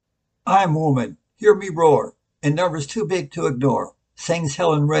I'm woman, hear me roar, and numbers too big to ignore, sings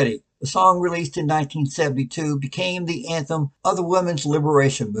Helen Reddy. The song, released in 1972, became the anthem of the women's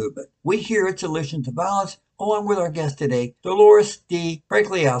liberation movement. We here at Solutions to Violence, along with our guest today, Dolores Dee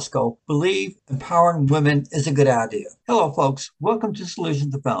Pregliasco, believe empowering women is a good idea. Hello, folks. Welcome to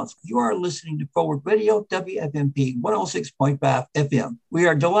Solutions to Violence. You are listening to Forward Radio, WFMP 106.5 FM. We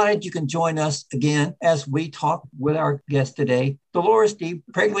are delighted you can join us again as we talk with our guest today, Dolores Dee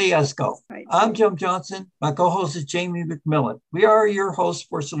Pregliasco. I'm Jim Johnson. My co-host is Jamie McMillan. We are your hosts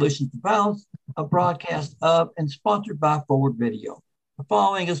for Solutions to Violence, a broadcast of and sponsored by Forward Video. The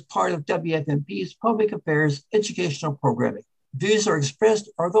following is part of WFMP's public affairs educational programming. Views are expressed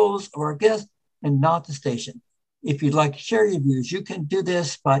are those of our guests and not the station. If you'd like to share your views, you can do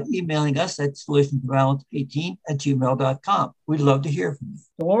this by emailing us at solutionsviolence18@gmail.com. We'd love to hear from you.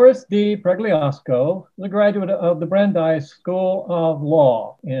 Dolores Dee Pregliasco is a graduate of the Brandeis School of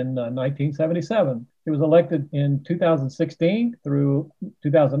Law in 1977. She was elected in 2016 through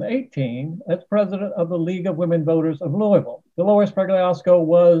 2018 as president of the League of Women Voters of Louisville. Dolores Pregliasco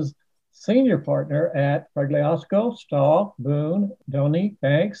was senior partner at Pregliasco, Stahl, Boone, Doney,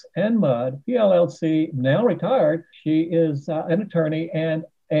 Banks, and Mudd, PLLC, now retired. She is an attorney and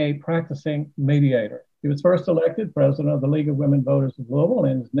a practicing mediator. She was first elected president of the League of Women Voters of Louisville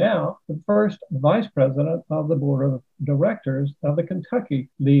and is now the first vice president of the board of directors of the Kentucky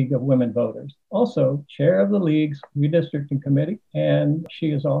League of Women Voters. Also chair of the League's redistricting committee, and she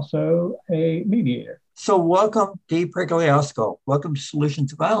is also a mediator. So welcome, Dee Pregliasco. Welcome to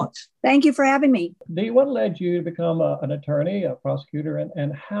Solutions to Violence. Thank you for having me. Dee, what led you to become an attorney, a prosecutor,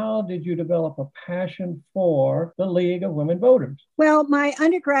 and how did you develop a passion for the League of Women Voters? Well, my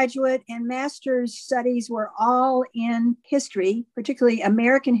undergraduate and master's studies were all in history, particularly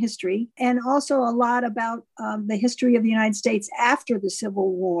American history, and also a lot about the history of the United States after the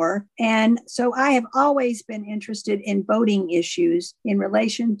Civil War. And so I have always been interested in voting issues in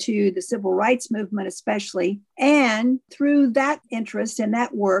relation to the civil rights movement, especially. And through that interest and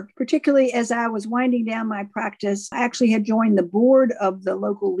that work, particularly as I was winding down my practice, I actually had joined the board of the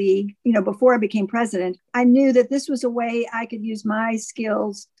local league, before I became president. I knew that this was a way I could use my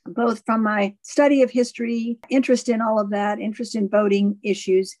skills, both from my study of history, interest in all of that, interest in voting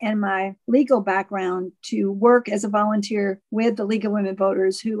issues, and my legal background to work as a volunteer with the League of Women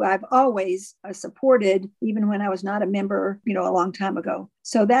Voters, who I've always supported, even when I was not a member, a long time ago.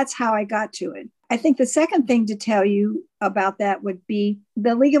 So that's how I got to it. I think the second thing to tell you about that would be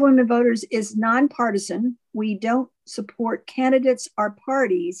the League of Women Voters is nonpartisan. We don't support candidates or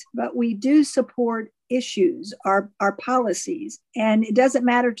parties, but we do support issues, our policies. And it doesn't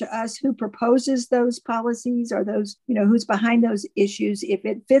matter to us who proposes those policies or those, who's behind those issues. If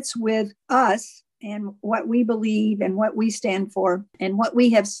it fits with us and what we believe and what we stand for and what we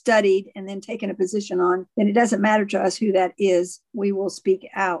have studied and then taken a position on, then it doesn't matter to us who that is. We will speak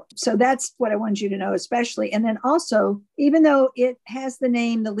out. So that's what I want you to know, especially. And then also, even though it has the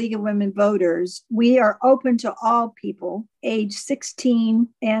name, the League of Women Voters, we are open to all people age 16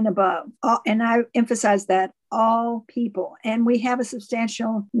 and above. And I emphasize that, all people. And we have a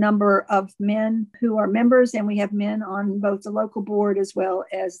substantial number of men who are members, and we have men on both the local board as well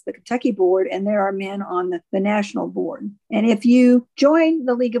as the Kentucky board, and there are men on the national board. And if you join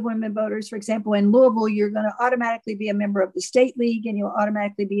the League of Women Voters, for example, in Louisville, you're going to automatically be a member of the state league, and you'll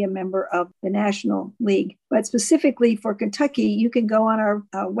automatically be a member of the national league. But specifically for Kentucky, you can go on our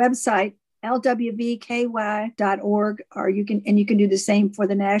website, lwvky.org, or you can do the same for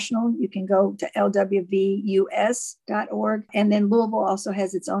the national. You can go to lwvus.org. And then Louisville also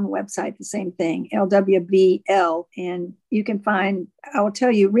has its own website, the same thing, LWVL. And you can find, I will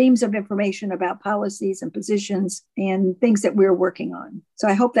tell you, reams of information about policies and positions and things that we're working on. So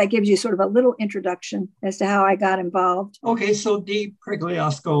I hope that gives you sort of a little introduction as to how I got involved. Okay, so Dee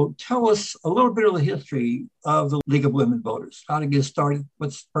Pregliasco, tell us a little bit of the history of the League of Women Voters, how to get started,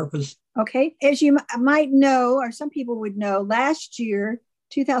 what's the purpose? Okay, as you might know, or some people would know, last year,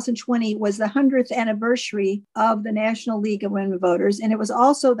 2020 was the 100th anniversary of the National League of Women Voters, and it was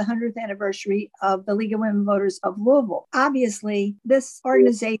also the 100th anniversary of the League of Women Voters of Louisville. Obviously, this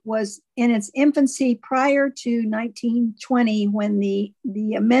organization was in its infancy prior to 1920, when the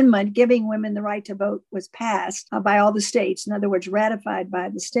amendment giving women the right to vote was passed by all the states, in other words, ratified by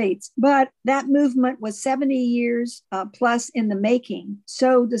the states. But that movement was 70 years plus in the making.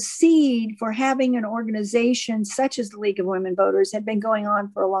 So the seed for having an organization such as the League of Women Voters had been going on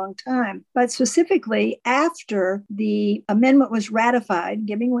on for a long time. But specifically, after the amendment was ratified,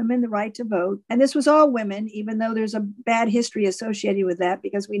 giving women the right to vote, and this was all women, even though there's a bad history associated with that,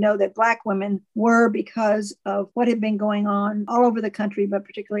 because we know that Black women were, because of what had been going on all over the country, but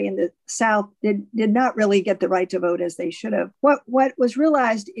particularly in the South, did not really get the right to vote as they should have. What was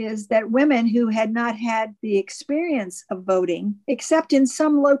realized is that women who had not had the experience of voting, except in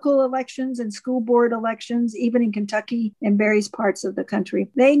some local elections and school board elections, even in Kentucky and various parts of the country,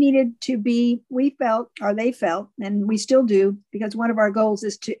 they needed to be, they felt, and we still do, because one of our goals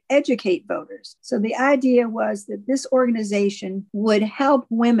is to educate voters. So the idea was that this organization would help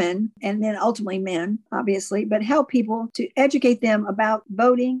women, and then ultimately men, obviously, but help people to educate them about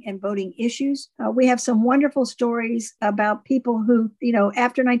voting and voting issues. We have some wonderful stories about people who,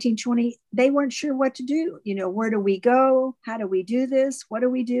 after 1920, they weren't sure what to do. Where do we go? How do we do this? What do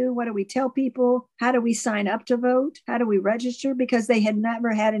we do? What do we tell people? How do we sign up to vote? How do we register? Because they had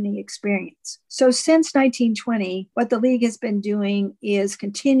never had any experience. So since 1920, what the League has been doing is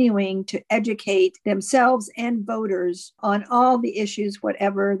continuing to educate themselves and voters on all the issues,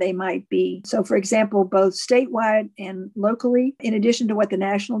 whatever they might be. So for example, both statewide and locally, in addition to what the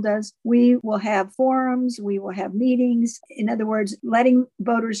national does, we will have forums, we will have meetings. In other words, letting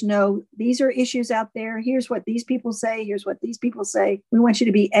voters know these are issues out there. Here's what these people say. Here's what these people say. We want you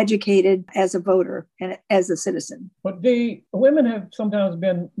to be educated as a voter and as a citizen. But the women have sometimes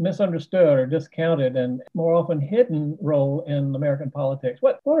been misunderstood or discounted and more often hidden role in American politics.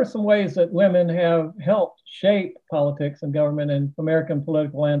 What are some ways that women have helped shape politics and government and American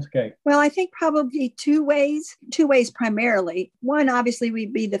political landscape? Well, I think probably two ways primarily. One, obviously,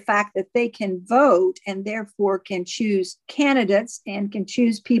 would be the fact that they can vote and therefore can choose candidates and can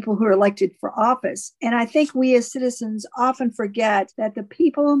choose people who are elected for office. And I think we as citizens often forget that the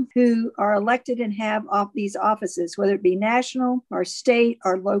people who are elected and have these offices, whether it be national or state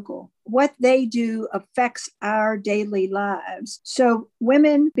or local, what they do affects our daily lives. So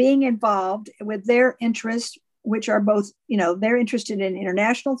women being involved with their interests, which are both, they're interested in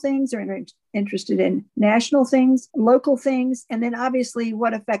international things, they're interested in national things, local things, and then obviously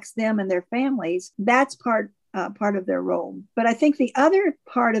what affects them and their families, that's part of their role. But I think the other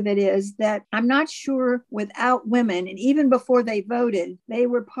part of it is that I'm not sure without women, and even before they voted, they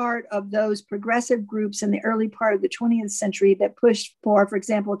were part of those progressive groups in the early part of the 20th century that pushed for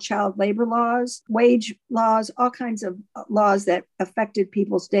example, child labor laws, wage laws, all kinds of laws that affected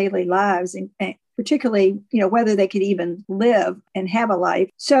people's daily lives, and particularly, whether they could even live and have a life.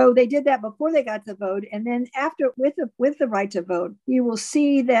 So they did that before they got to vote. And then after, with the right to vote, you will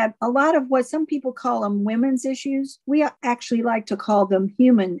see that a lot of what some people call them women's issues, we actually like to call them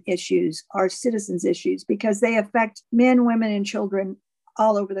human issues or citizens' issues, because they affect men, women, and children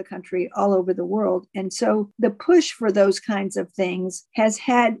all over the country, all over the world. And so the push for those kinds of things has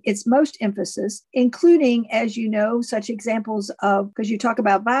had its most emphasis, including, as you know, such examples of, because you talk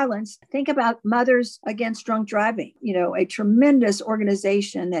about violence, think about Mothers Against Drunk Driving, a tremendous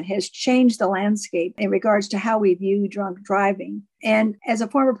organization that has changed the landscape in regards to how we view drunk driving. And as a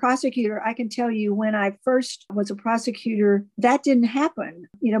former prosecutor, I can tell you when I first was a prosecutor, that didn't happen.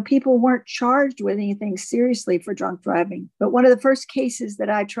 People weren't charged with anything seriously for drunk driving. But one of the first cases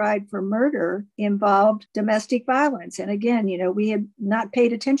that I tried for murder involved domestic violence. And again, we had not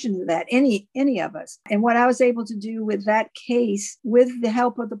paid attention to that, any of us. And what I was able to do with that case, with the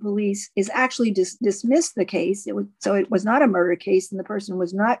help of the police, is actually dismiss the case. So it was not a murder case, and the person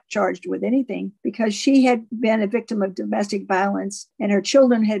was not charged with anything because she had been a victim of domestic violence and her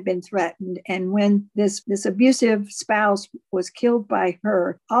children had been threatened. And when this abusive spouse was killed by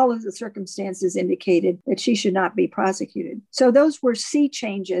her, all of the circumstances indicated that she should not be prosecuted. So those were sea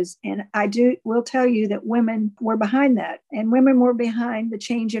changes. And will tell you that women were behind that. And women were behind the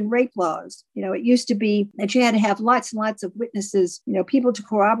change in rape laws. It used to be that you had to have lots and lots of witnesses, people to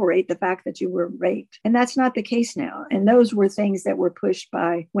corroborate the fact that you were raped. And that's not the case now. And those were things that were pushed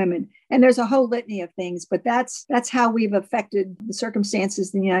by women. And there's a whole litany of things, but that's how we've affected the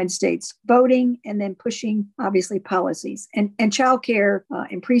circumstances in the United States, voting and then pushing, obviously, policies. And childcare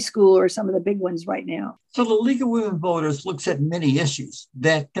and preschool are some of the big ones right now. So the League of Women Voters looks at many issues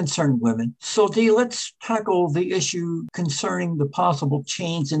that concern women. So Dee, let's tackle the issue concerning the possible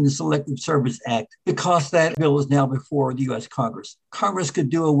change in the Selective Service Act, because that bill is now before the U.S. Congress. Congress could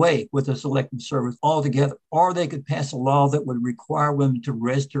do away with the Selective Service altogether, or they could pass a law that would require women to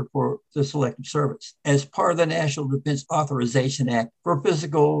register for the Selective Service. As part of the National Defense Authorization Act for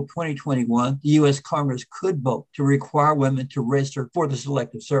fiscal 2021, the U.S. Congress could vote to require women to register for the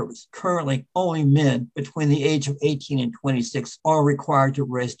Selective Service. Currently, only men between the age of 18 and 26 are required to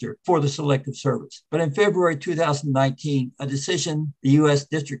register for the Selective Service. But in February 2019, a decision, the U.S.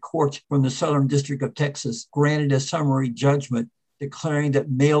 District Court from the Southern District of Texas granted a summary judgment declaring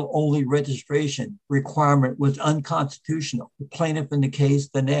that male-only registration requirement was unconstitutional. The plaintiff in the case,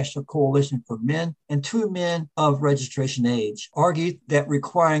 the National Coalition for Men, and two men of registration age, argued that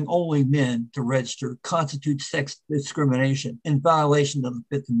requiring only men to register constitutes sex discrimination in violation of the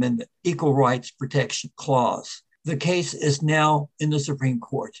Fifth Amendment Equal Rights Protection Clause. The case is now in the Supreme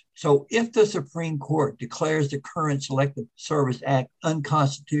Court. So if the Supreme Court declares the current Selective Service Act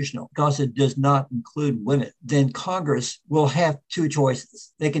unconstitutional because it does not include women, then Congress will have two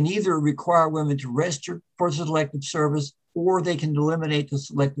choices. They can either require women to register for the Selective Service, or they can eliminate the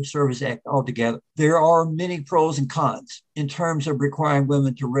Selective Service Act altogether. There are many pros and cons in terms of requiring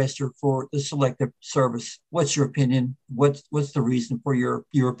women to register for the Selective Service. What's your opinion? What's the reason for your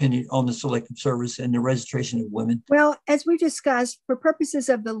opinion on the Selective Service and the registration of women? Well, as we discussed, for purposes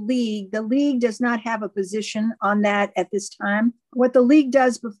of the league does not have a position on that at this time. What the league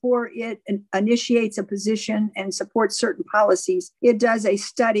does before it initiates a position and supports certain policies, it does a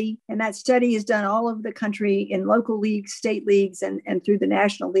study, and that study is done all over the country in local leagues, state leagues, and through the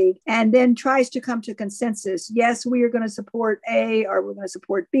National League, and then tries to come to consensus. Yes, we are going to support A, or we're going to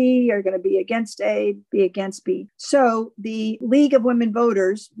support B, or going to be against A, be against B. So the League of Women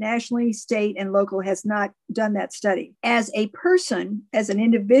Voters, nationally, state, and local, has not done that study. As a person, as an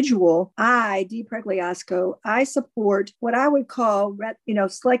individual, I, Dee Pregliasco, I support what I would call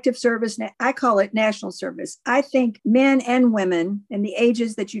selective service. I call it national service. I think men and women in the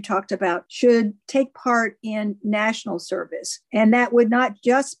ages that you talked about should take part in national service. And that would not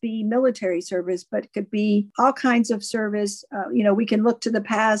just be military service, but it could be all kinds of service. We can look to the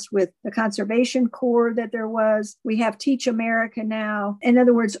past with the Conservation Corps that there was. We have Teach America now. In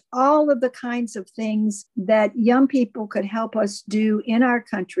other words, all of the kinds of things that young people could help us do in our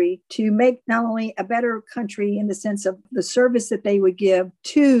country to make not only a better country in the sense of the service that they would give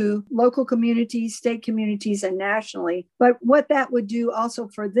to local communities, state communities, and nationally, but what that would do also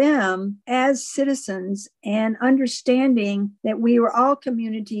for them as citizens and understanding that we are all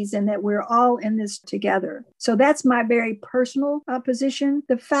communities and that we're all in this together. So that's my very personal position.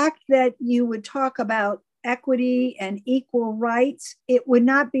 The fact that you would talk about equity and equal rights, it would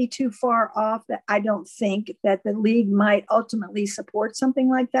not be too far off that I don't think that the league might ultimately support something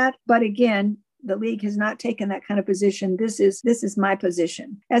like that. But again, the league has not taken that kind of position. This is my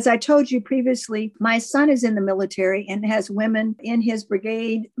position. As I told you previously, my son is in the military and has women in his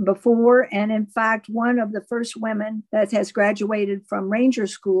brigade before. And in fact, one of the first women that has graduated from Ranger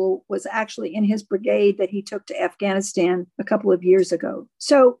School was actually in his brigade that he took to Afghanistan a couple of years ago.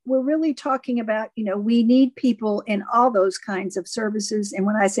 So we're really talking about, we need people in all those kinds of services. And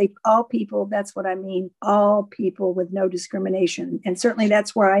when I say all people, that's what I mean, all people with no discrimination. And certainly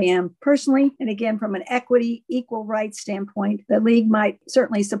that's where I am personally. And again, from an equity, equal rights standpoint, the league might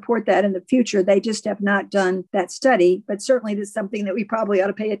certainly support that in the future. They just have not done that study, but certainly this is something that we probably ought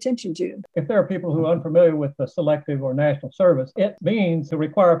to pay attention to. If there are people who are unfamiliar with the selective or national service, it means to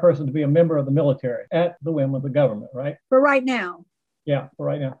require a person to be a member of the military at the whim of the government, right? For right now. Yeah, for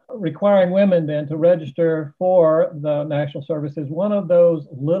right now. Requiring women then to register for the national service is one of those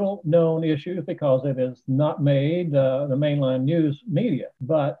little known issues because it is not made the mainline news media,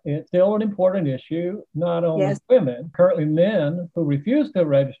 but it's still an important issue, not only Yes. women. Currently, men who refuse to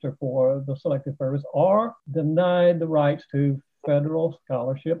register for the selective service are denied the rights to federal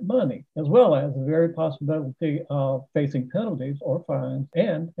scholarship money, as well as the very possibility of facing penalties or fines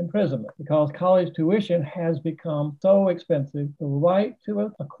and imprisonment. Because college tuition has become so expensive, the right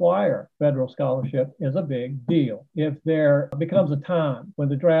to acquire federal scholarship is a big deal. If there becomes a time when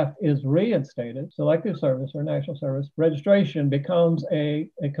the draft is reinstated, selective service or national service, registration becomes a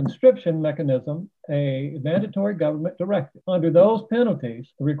conscription mechanism, a mandatory government directive. Under those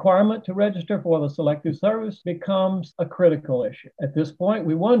penalties, the requirement to register for the selective service becomes a critical issue. At this point,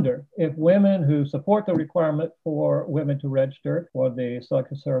 we wonder if women who support the requirement for women to register for the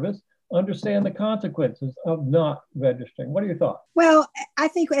selective service understand the consequences of not registering. What are your thoughts? Well, I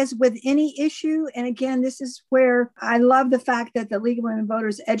think as with any issue, and again, this is where I love the fact that the League of Women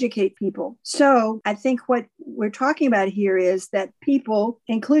Voters educate people. So I think what we're talking about here is that people,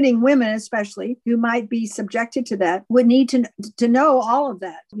 including women especially, who might be subjected to that, would need to know all of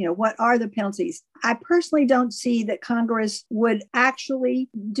that. What are the penalties? I personally don't see that Congress would actually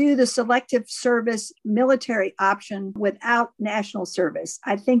do the selective service military option without national service.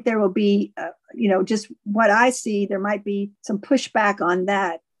 I think there will be, just what I see, there might be some pushback on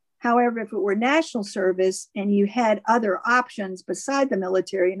that. However, if it were national service and you had other options beside the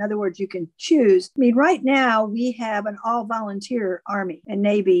military, in other words, you can choose. I mean, right now we have an all volunteer Army and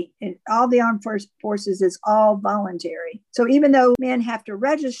Navy, and all the armed forces is all voluntary. So even though men have to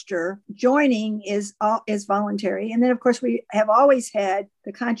register, joining is voluntary. And then, of course, we have always had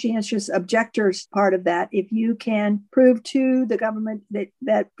the conscientious objectors part of that. If you can prove to the government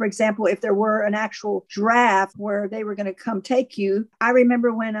that, for example, if there were an actual draft where they were going to come take you. I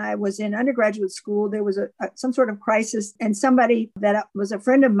remember when I was in undergraduate school, there was some sort of crisis, and somebody that was a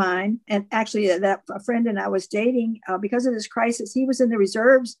friend of mine, and actually that a friend and I was dating, because of this crisis, he was in the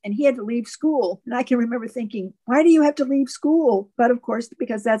reserves and he had to leave school. And I can remember thinking, why do you have to leave school? But of course,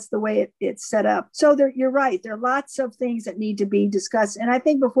 because that's the way it's set up. So you're right. There are lots of things that need to be discussed. And I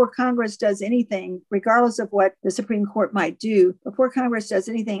think before Congress does anything, regardless of what the Supreme Court might do, before Congress does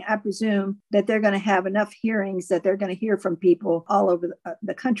anything, I presume that they're going to have enough hearings that they're going to hear from people all over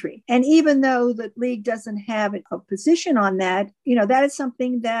the country. And even though the league doesn't have a position on that, that is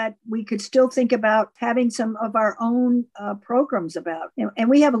something that we could still think about having some of our own programs about. And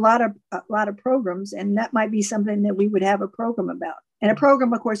we have a lot of programs, and that might be something that we would have a program about. And a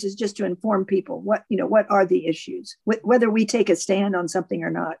program, of course, is just to inform people what are the issues, whether we take a stand on something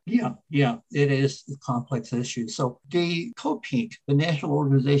or not. Yeah, it is a complex issue. So the COPINC, the National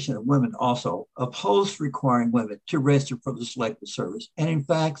Organization of Women, also opposed requiring women to register for the Selective Service, and in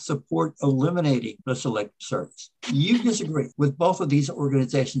fact support eliminating the Selective Service. You disagree with both of these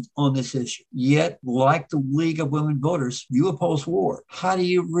organizations on this issue. Yet, like the League of Women Voters, you oppose war. How do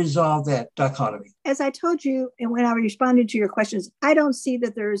you resolve that dichotomy? As I told you, and when I responded to your questions, I don't see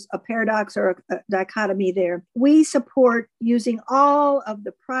that there's a paradox or a dichotomy there. We support using all of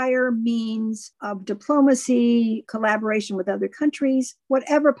the prior means of diplomacy, collaboration with other countries,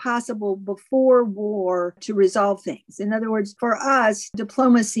 whatever possible before war to resolve things. In other words, for us,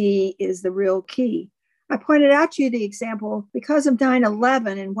 diplomacy is the real key. I pointed out to you the example because of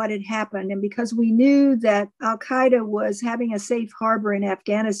 9/11 and what had happened, and because we knew that al-Qaeda was having a safe harbor in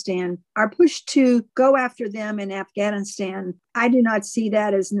Afghanistan, our push to go after them in Afghanistan, I do not see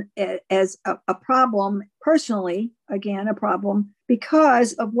that as a problem personally, again, a problem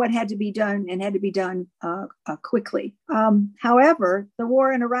because of what had to be done and had to be done quickly. However, the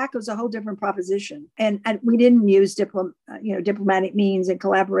war in Iraq was a whole different proposition, and we didn't use diplomatic means and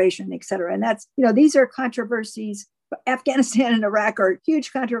collaboration, et cetera. And that's, these are controversies. Afghanistan and Iraq are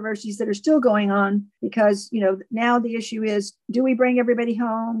huge controversies that are still going on because, now the issue is, do we bring everybody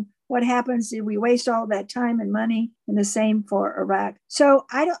home? What happens? Did we waste all that time and money? And the same for Iraq. So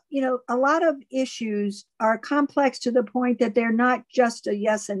a lot of issues are complex to the point that they're not just a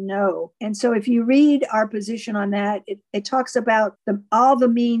yes and no. And so if you read our position on that, it talks about all the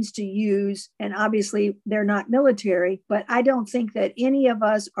means to use. And obviously they're not military, but I don't think that any of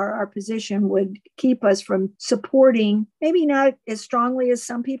us or our position would keep us from supporting, maybe not as strongly as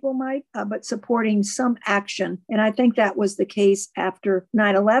some people might, but supporting some action. And I think that was the case after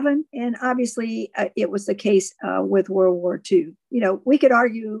 9/11. And obviously it was the case with World War II. We could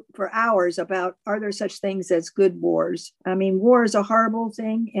argue for hours about, are there such things as good wars? I mean, war is a horrible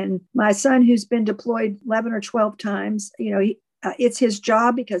thing. And my son, who's been deployed 11 or 12 times, it's his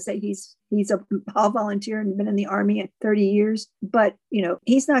job because he's a all volunteer and been in the Army in 30 years. But,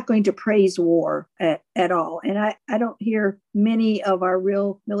 he's not going to praise war at all. And I don't hear many of our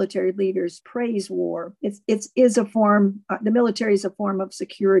real military leaders praise war. It is a form, the military is a form of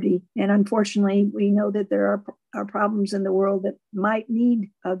security. And unfortunately, we know that there are problems in the world that might need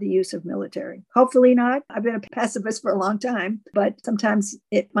the use of military. Hopefully not. I've been a pacifist for a long time, but sometimes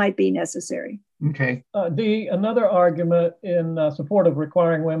it might be necessary. Okay. Another argument in support of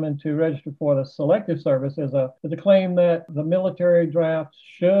requiring women to register for the Selective Service is a claim that the military draft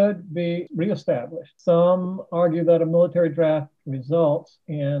should be reestablished. Some argue that a military draft results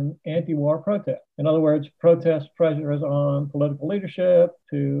in anti-war protest. In other words, protest pressures on political leadership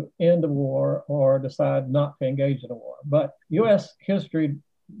to end the war or decide not to engage in a war. But U.S. history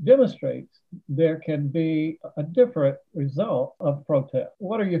demonstrates there can be a different result of protest.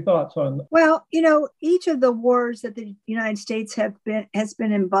 What are your thoughts on that? Well, each of the wars that the United States has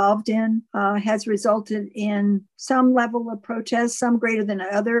been involved in has resulted in some level of protest, some greater than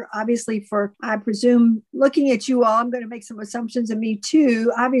other. Obviously, I presume, looking at you all, I'm going to make some assumptions, and me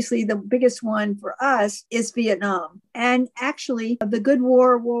too. Obviously, the biggest one for us is Vietnam. And actually, the good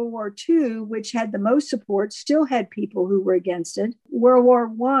war, World War II, which had the most support, still had people who were against it. World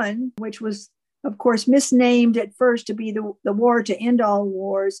War I, which was of course, misnamed at first to be the war to end all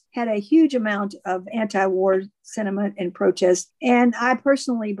wars, had a huge amount of anti-war sentiment and protest. And I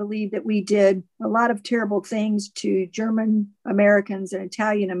personally believe that we did a lot of terrible things to German Americans and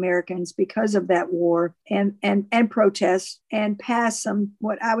Italian Americans because of that war and protests, and passed some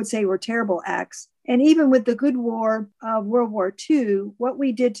what I would say were terrible acts. And even with the good war of World War II, what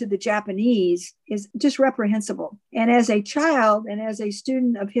we did to the Japanese is just reprehensible. And as a child and as a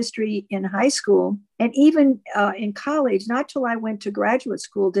student of history in high school, and even in college, not till I went to graduate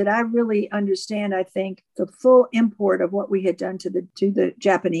school did I really understand, I think, the full import of what we had done to the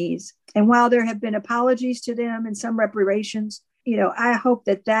Japanese. And while there have been apologies to them and some reparations, I hope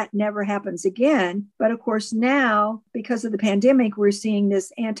that never happens again. But of course, now, because of the pandemic, we're seeing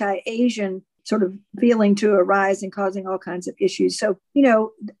this anti-Asian sort of feeling to arise and causing all kinds of issues. So,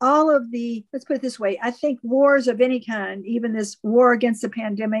 let's put it this way, I think wars of any kind, even this war against the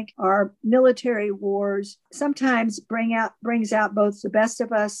pandemic, or military wars, sometimes brings out both the best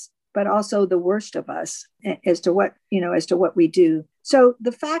of us, but also the worst of us as to what we do. So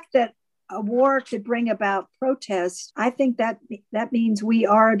the fact that a war could bring about protests, I think that means we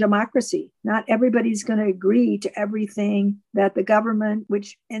are a democracy. Not everybody's going to agree to everything that the government,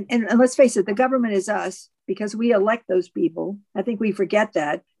 and let's face it, the government is us because we elect those people. I think we forget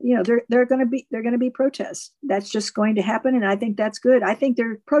that. They're going to be protests. That's just going to happen, and I think that's good. I think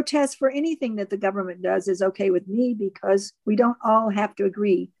there protests for anything that the government does is okay with me because we don't all have to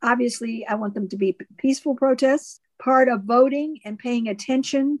agree. Obviously, I want them to be peaceful protests. Part of voting and paying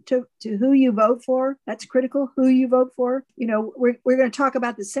attention to who you vote for. That's critical, who you vote for. We're going to talk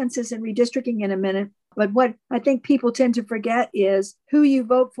about the census and redistricting in a minute. But what I think people tend to forget is who you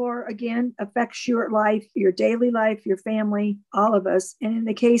vote for, again, affects your life, your daily life, your family, all of us. And in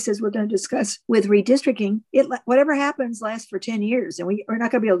the cases we're going to discuss with redistricting, whatever happens lasts for 10 years, and we're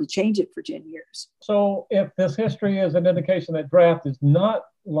not going to be able to change it for 10 years. So if this history is an indication that draft is not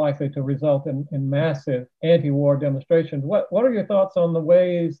likely to result in massive anti-war demonstrations, what are your thoughts on the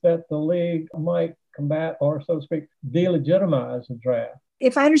ways that the League might combat, or so to speak, delegitimize the draft?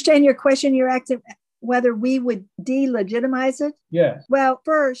 If I understand your question, you're asking whether we would delegitimize it? Yes. Well,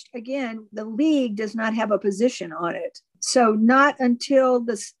 first, again, the League does not have a position on it. So not until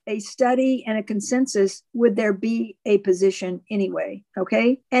a study and a consensus would there be a position anyway,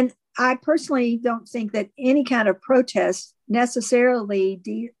 okay? And I personally don't think that any kind of protest necessarily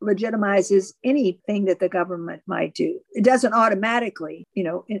delegitimizes anything that the government might do. It doesn't automatically,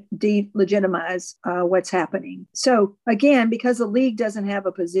 delegitimize what's happening. So again, because the League doesn't have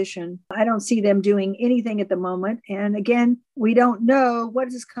a position, I don't see them doing anything at the moment. And again, we don't know what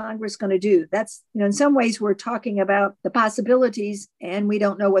is Congress going to do. That's, in some ways we're talking about the possibilities and we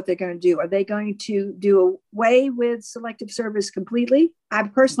don't know what they're going to do. Are they going to do away with selective service completely? I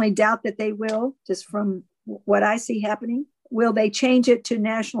personally doubt that they will, just from what I see happening. Will they change it to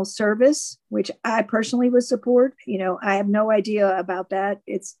national service, which I personally would support? I have no idea about that.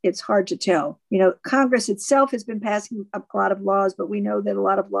 It's hard to tell. Congress itself has been passing a lot of laws, but we know that a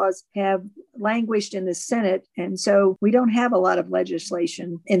lot of laws have languished in the Senate. And so we don't have a lot of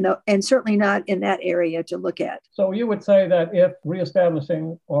legislation and certainly not in that area to look at. So you would say that if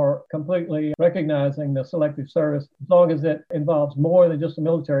reestablishing or completely recognizing the selective service, as long as it involves more than just the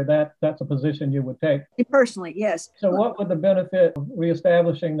military, that's a position you would take? Personally, yes. So what would the benefit of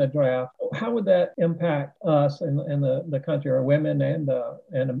reestablishing the draft? How would that impact us in the country, or women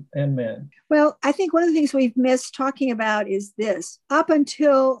and men? Well, I think one of the things we've missed talking about is this. Up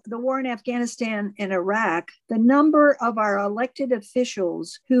until the war in Afghanistan and Iraq, the number of our elected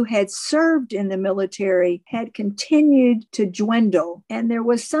officials who had served in the military had continued to dwindle. And there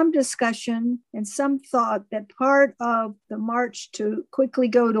was some discussion and some thought that part of the march to quickly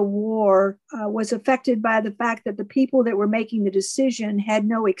go to war was affected by the fact that the people that were making the decision had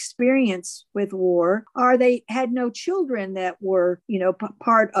no experience with war, or they had no children that were,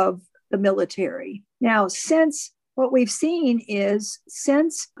 part of the military. Now, what we've seen is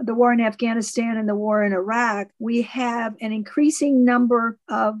since the war in Afghanistan and the war in Iraq, we have an increasing number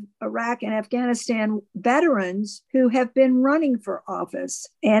of Iraq and Afghanistan veterans who have been running for office.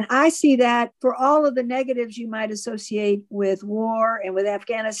 And I see that for all of the negatives you might associate with war and with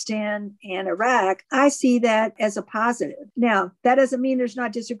Afghanistan and Iraq, I see that as a positive. Now, that doesn't mean there's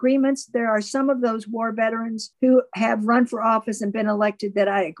not disagreements. There are some of those war veterans who have run for office and been elected that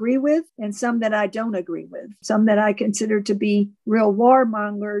I agree with, and some that I don't agree with, some that I consider to be real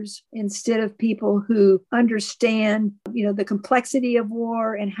warmongers instead of people who understand, the complexity of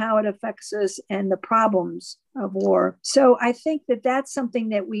war and how it affects us and the problems of war. So I think that that's something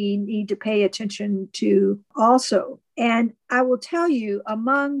that we need to pay attention to also. And I will tell you,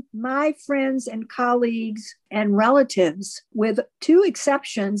 among my friends and colleagues and relatives, with two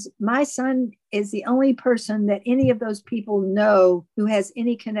exceptions, my son is the only person that any of those people know who has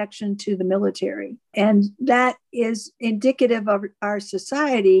any connection to the military. And that is indicative of our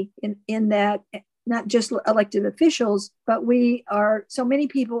society in that not just elected officials, but so many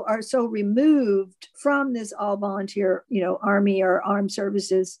people are so removed from this all volunteer, Army or armed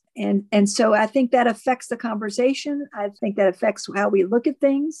services. And so I think that affects the conversation. I think that affects how we look at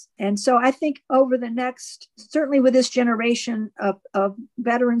things. And so I think over the next, certainly with this generation of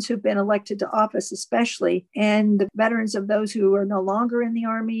veterans who've been elected to office, especially, and the veterans of those who are no longer in the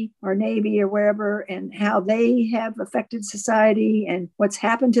Army or Navy or wherever, and how they have affected society and what's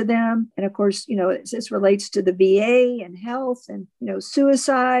happened to them. And of course, this relates to the VA and health and,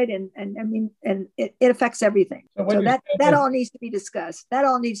 suicide. And it affects everything. So that all needs to be discussed. That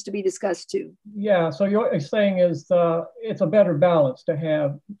all needs to be discussed too. Yeah. So what you're saying is it's a better balance to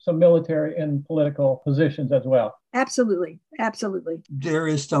have some military and political positions as well. Absolutely. Absolutely. There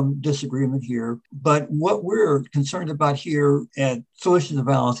is some disagreement here, but what we're concerned about here at Solutions to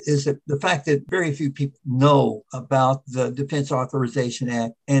Violence is that the fact that very few people know about the Defense Authorization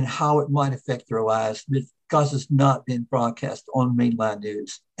Act and how it might affect their lives because it's not been broadcast on mainline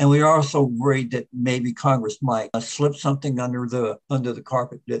news. And we are also worried that maybe Congress might slip something under the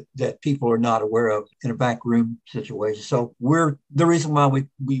carpet that people are not aware of in a backroom situation. So the reason why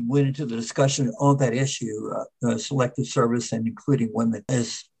we went into the discussion on that issue, selective service and including women,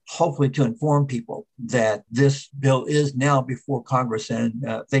 is hopefully to inform people that this bill is now before Congress and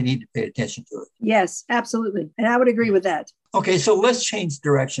they need to pay attention to it. Yes, absolutely. And I would agree with that. Okay, so let's change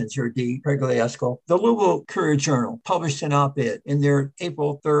directions here, Dee Pregliasco. The Louisville Courier-Journal published an op-ed in their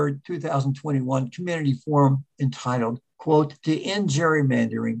April 3rd, 2021 community forum entitled, quote, "To end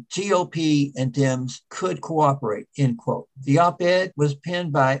gerrymandering, GOP and Dems could cooperate," end quote. The op-ed was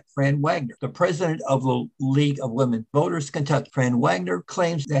penned by Fran Wagner, the president of the League of Women Voters Kentucky. Fran Wagner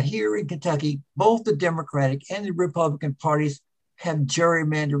claims that here in Kentucky, both the Democratic and the Republican parties have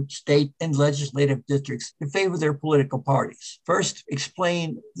gerrymandered state and legislative districts to favor their political parties. First,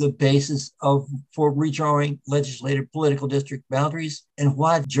 explain the basis for redrawing legislative political district boundaries and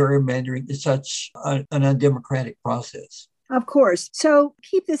why gerrymandering is such an undemocratic process. Of course. So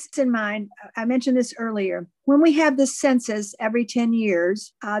keep this in mind. I mentioned this earlier. When we have the census every 10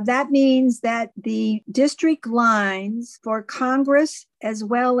 years, that means that the district lines for Congress as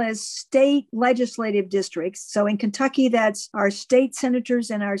well as state legislative districts. So in Kentucky, that's our state senators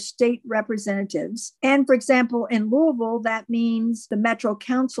and our state representatives. And for example, in Louisville, that means the Metro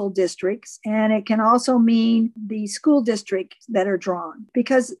Council districts. And it can also mean the school districts that are drawn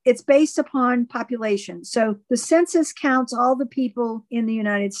because it's based upon population. So the census counts all the people in the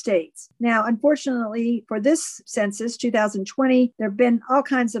United States. Now, unfortunately, for this census, 2020, there have been all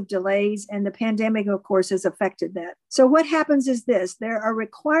kinds of delays, and the pandemic, of course, has affected that. So what happens is this. There are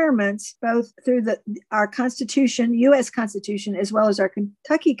requirements both through our Constitution, U.S. Constitution, as well as our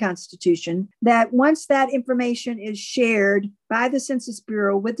Kentucky Constitution, that once that information is shared by the Census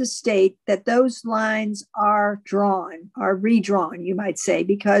Bureau with the state, that those lines are redrawn, you might say,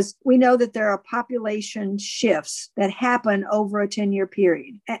 because we know that there are population shifts that happen over a 10-year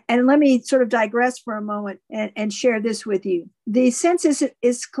period. And let me sort of digress for a moment and share this with you. The census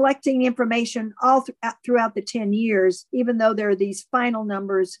is collecting information all throughout the 10 years, even though there are these final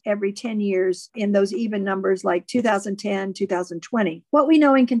numbers every 10 years in those even numbers like 2010, 2020. What we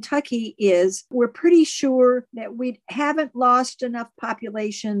know in Kentucky is we're pretty sure that we haven't lost enough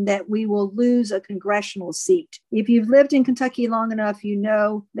population that we will lose a congressional seat. If you've lived in Kentucky long enough, you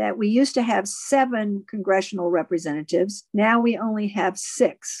know that we used to have 7 congressional representatives. Now we only have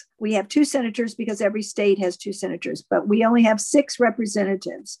 6. We have 2 senators because every state has 2 senators, but we only have 6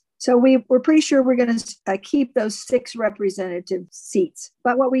 representatives. So we're pretty sure we're going to keep those 6 representative seats.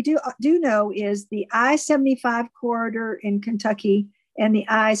 But what we do know is the I-75 corridor in Kentucky and the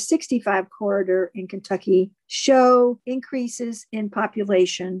I-65 corridor in Kentucky show increases in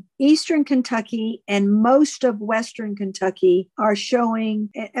population. Eastern Kentucky and most of Western Kentucky are showing,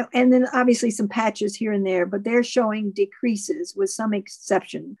 and then obviously some patches here and there, but they're showing decreases with some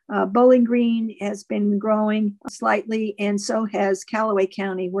exception. Bowling Green has been growing slightly, and so has Callaway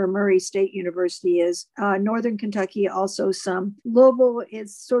County, where Murray State University is. Northern Kentucky also some. Louisville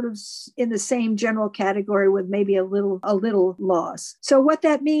is sort of in the same general category with maybe a little loss. So what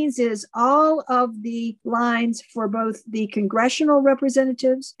that means is all of the lines lines for both the congressional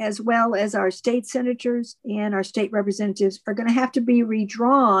representatives as well as our state senators and our state representatives are going to have to be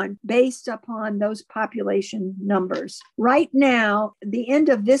redrawn based upon those population numbers. Right now, the end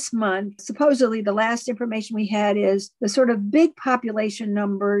of this month, supposedly the last information we had is the sort of big population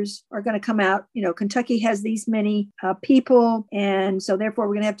numbers are going to come out. Kentucky has these many people, and so therefore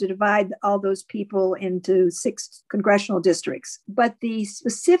we're going to have to divide all those people into 6 congressional districts. But the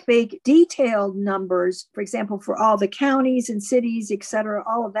specific detailed numbers, for example, for all the counties and cities, et cetera,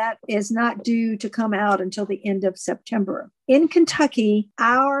 all of that is not due to come out until the end of September. In Kentucky,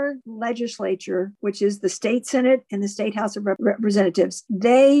 our legislature, which is the state Senate and the state House of Representatives,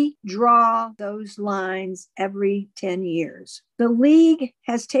 they draw those lines every 10 years. The league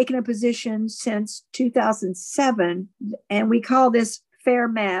has taken a position since 2007, and we call this fair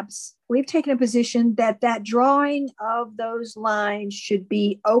maps. We've taken a position that drawing of those lines should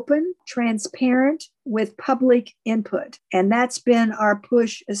be open, transparent, with public input. And that's been our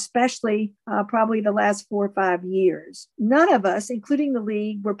push, especially probably the last 4 or 5 years. None of us, including the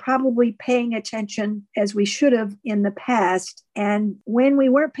league, were probably paying attention as we should have in the past. And when we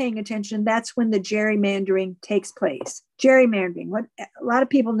weren't paying attention, that's when the gerrymandering takes place. Gerrymandering, a lot of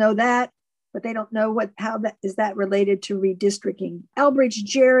people know that, but they don't know how that is related to redistricting. Elbridge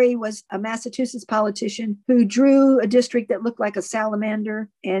Gerry was a Massachusetts politician who drew a district that looked like a salamander.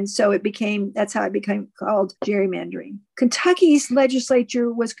 And so that's how it became called gerrymandering. Kentucky's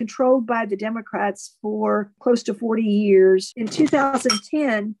legislature was controlled by the Democrats for close to 40 years. In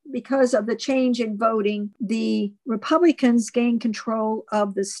 2010, because of the change in voting, the Republicans gained control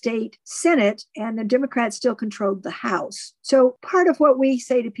of the state Senate, and the Democrats still controlled the House. So part of what we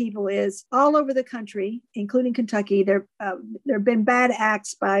say to people is all over the country, including Kentucky, there have been bad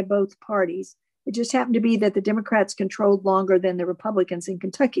acts by both parties. It just happened to be that the Democrats controlled longer than the Republicans in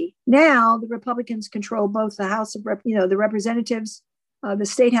Kentucky. Now the Republicans control both the House of the Representatives, the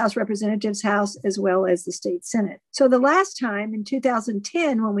State House Representatives House, as well as the State Senate. So the last time in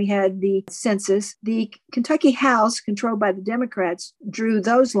 2010, when we had the census, the Kentucky House, controlled by the Democrats, drew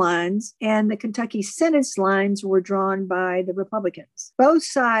those lines, and the Kentucky Senate's lines were drawn by the Republicans. Both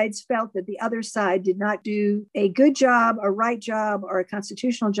sides felt that the other side did not do a good job, a right job, or a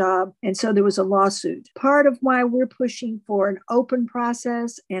constitutional job, and so there was a lawsuit. Part of why we're pushing for an open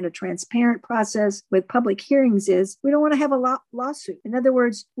process and a transparent process with public hearings is we don't want to have a lawsuit. In other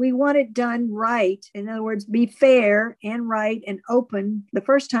words, we want it done right. In other words, be fair and right and open the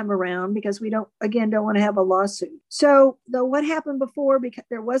first time around, because we don't want to have a lawsuit. So what happened before, because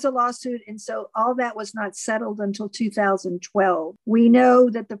there was a lawsuit, and so all that was not settled until 2012. We know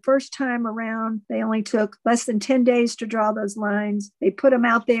that the first time around, they only took less than 10 days to draw those lines. They put them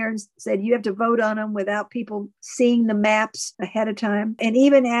out there and said, you have to vote on them without people seeing the maps ahead of time. And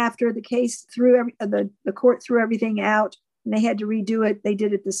even after the case the court threw everything out, and they had to redo it, they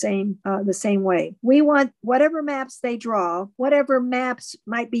did it the same way. We want whatever maps they draw, whatever maps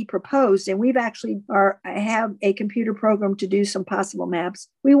might be proposed, and we've actually have a computer program to do some possible maps.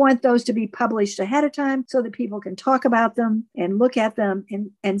 We want those to be published ahead of time so that people can talk about them and look at them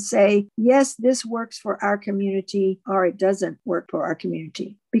and say, yes, this works for our community, or it doesn't work for our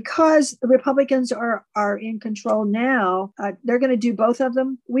community. Because the Republicans are in control now, they're going to do both of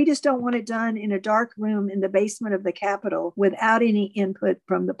them. We just don't want it done in a dark room in the basement of the Capitol without any input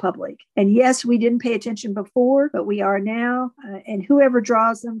from the public. And yes, we didn't pay attention before, but we are now. And whoever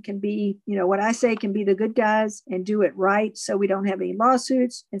draws them can be, what I say, can be the good guys and do it right, so we don't have any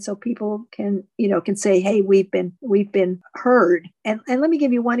lawsuits, and so people can say, hey, we've been heard. And let me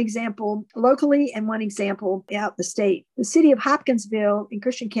give you one example locally and one example out the state. The city of Hopkinsville in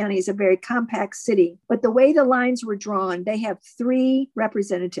Christian County is a very compact city, but the way the lines were drawn, they have 3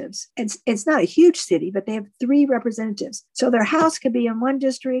 representatives. It's not a huge city, but they have 3 representatives. So their house could be in one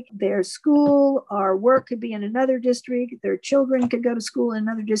district, their school or work could be in another district, their children could go to school in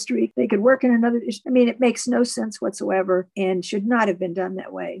another district, they could work in another district. I mean, it makes no sense whatsoever and should not have been done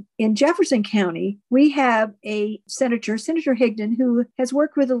that way. In Jefferson County, we have a Senator Higdon, who has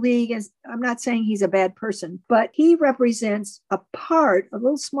worked with the league. I'm not saying he's a bad person, but he represents a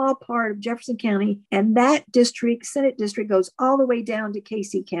little small part of Jefferson County, and that Senate district goes all the way down to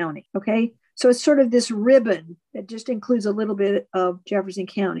Casey County. Okay. So it's sort of this ribbon that just includes a little bit of Jefferson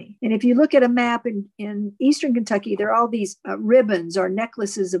County. And if you look at a map in eastern Kentucky, there are all these ribbons or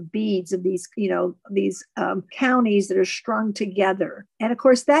necklaces of beads of these, these counties that are strung together. And of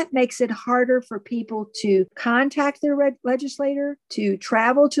course, that makes it harder for people to contact their legislator, to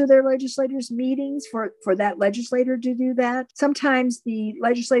travel to their legislators' meetings for that legislator to do that. Sometimes the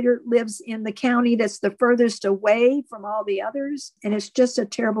legislator lives in the county that's the furthest away from all the others, and it's just a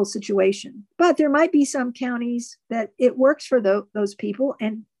terrible situation. But there might be some counties that it works for those people,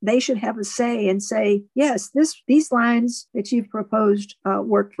 and they should have a say and say, yes, these lines that you've proposed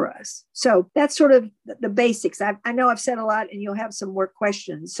work for us. So that's sort of the basics. I know I've said a lot and you'll have some more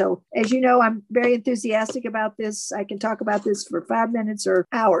questions. So as you know, I'm very enthusiastic about this. I can talk about this for 5 minutes or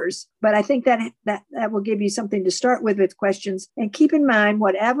hours, but I think that will give you something to start with questions. And keep in mind,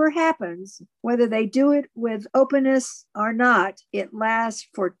 whatever happens, whether they do it with openness or not, it lasts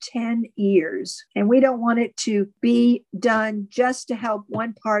for 10 years. And we don't want it to be done just to help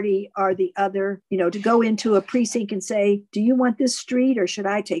one party or the other, to go into a precinct and say, do you want this street or should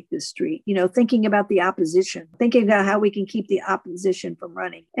I take this street? Thinking about the opposition, thinking about how we can keep the opposition from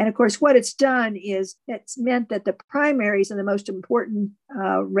running. And of course, what it's done is it's meant that the primaries are the most important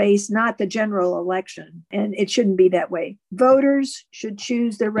race, not the general election. And it shouldn't be that way. Voters should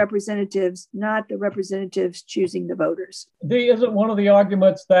choose their representatives, not the representatives choosing the voters. Dee, isn't one of the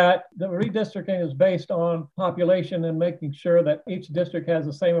arguments that the redistricting is based on population and making sure that each district has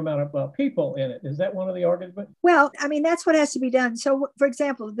the same amount of people in it? Is that one of the arguments? Well, that's what has to be done. So, for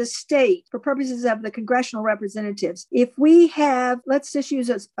example, the state, for purposes of the congressional representatives, if we have, let's just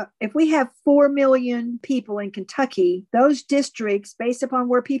use if we have 4 million people in Kentucky, those districts, based upon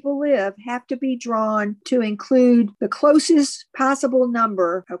where people live, have to be drawn to include the closest possible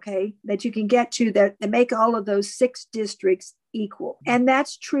number, that you can get to that make all of those 6 districts equal. And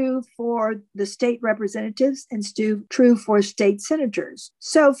that's true for the state representatives and true for state senators.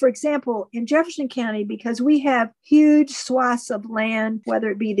 So, for example, in Jefferson County, because we have huge swaths of land, whether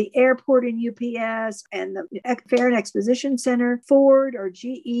it be the airport in UPS and the Fair and Exposition Center, Ford or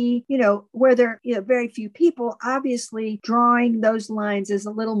GE, where there are very few people, obviously drawing those lines is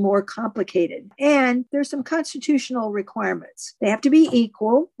a little more complicated. And there's some constitutional requirements. They have to be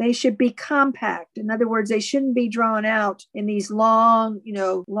equal. They should be compact. In other words, they shouldn't be drawn out in these long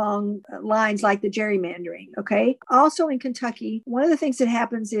lines like the gerrymandering. Also in Kentucky, one of the things that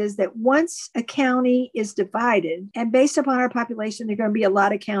happens is that once a county is divided, and based upon our population, there are going to be a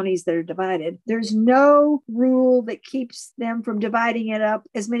lot of counties that are divided. There's no rule that keeps them from dividing it up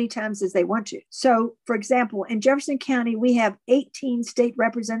as many times as they want to. So, for example, in Jefferson County, we have 18 state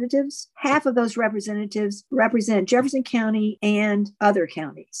representatives. Half of those representatives represent Jefferson County and other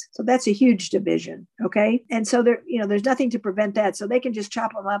counties. So that's a huge division. And so there's nothing to prevent that. So they can just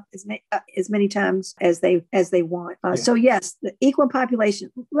chop them up as many times as they want. So yes, the equal population.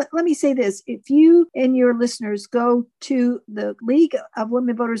 Let me say this. If you and your listeners go to the League of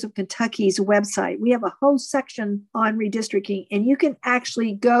Women Voters of Kentucky's website, we have a whole section on redistricting, and you can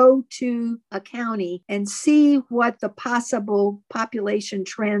actually go to a county and see what the possible population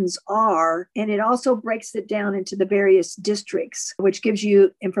trends are. And it also breaks it down into the various districts, which gives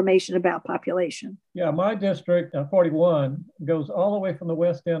you information about population. Yeah, my district, 41, goes all the way from the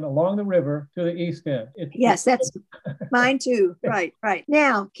west end along the river to the east end. Yes, that's mine too. Right.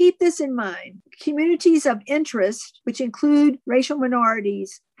 Now, keep this in mind. Communities of interest, which include racial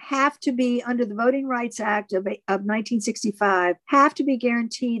minorities, have to be, under the Voting Rights Act of 1965, have to be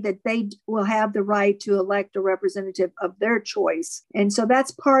guaranteed that they will have the right to elect a representative of their choice. And so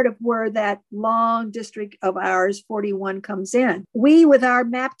that's part of where that long district of ours, 41, comes in. We, with our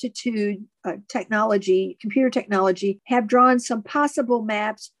Maptitude technology, computer technology, have drawn some possible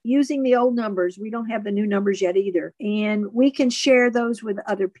maps using the old numbers. We don't have the new numbers yet either. And we can share those with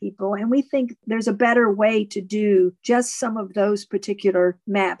other people. And we think there's a better way to do just some of those particular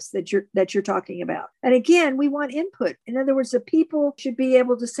maps that you're talking about. And again, we want input. In other words, the people should be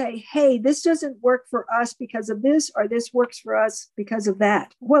able to say, hey, this doesn't work for us because of this, or this works for us because of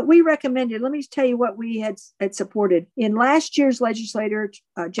that. What we recommended, let me tell you what we had supported. In last year's legislature,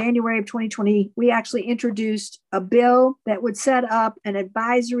 January of 2020, we actually introduced a bill that would set up an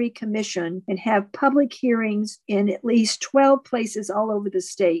advisory commission and have public hearings in at least 12 places all over the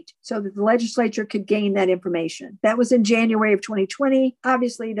state so that the legislature could gain that information. That was in January of 2020.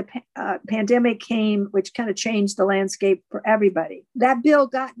 Obviously, the pandemic came, which kind of changed the landscape for everybody. That bill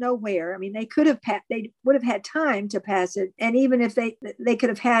got nowhere. I mean, they would have had time to pass it. And even if they could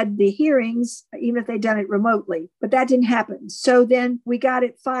have had the hearings, even if they'd done it remotely, but that didn't happen. So then we got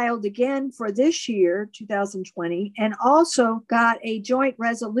it filed again for this year, 2020, and also got a joint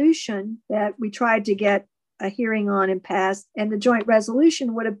resolution that we tried to get a hearing on and passed. And the joint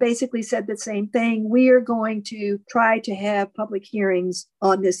resolution would have basically said the same thing. We are going to try to have public hearings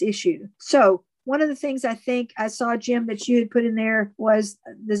on this issue. So one of the things I think I saw, Jim, that you had put in there was,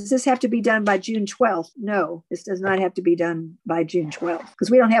 does this have to be done by June 12th? No, this does not have to be done by June 12th because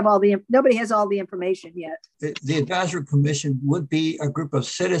we don't have nobody has all the information yet. The advisory commission would be a group of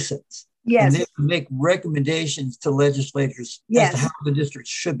citizens. Yes. And they would make recommendations to legislators as to how the districts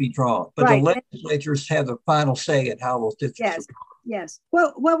should be drawn. But the legislators have the final say in how those districts are drawn. Yes.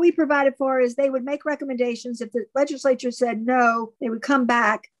 Well, what we provided for is they would make recommendations. If the legislature said no, they would come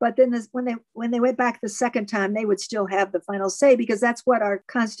back. But then when they went back the second time, they would still have the final say because that's what our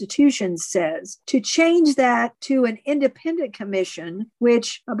Constitution says. To change that to an independent commission,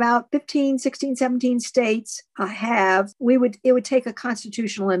 which about 15, 16, 17 states have, it would take a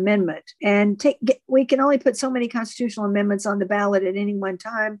constitutional amendment. And we can only put so many constitutional amendments on the ballot at any one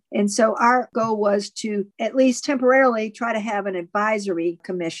time. And so our goal was to at least temporarily try to have an advisory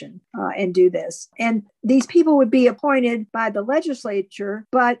commission and do this. And these people would be appointed by the legislature,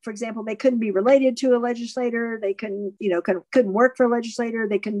 but for example, they couldn't be related to a legislator. They couldn't work for a legislator.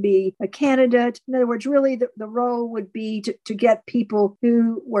 They couldn't be a candidate. In other words, really the role would be to get people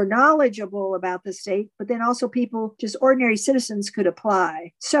who were knowledgeable about the state, but then also people, just ordinary citizens could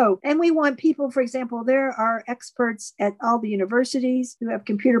apply. So, and we want people, for example, there are experts at all the universities who have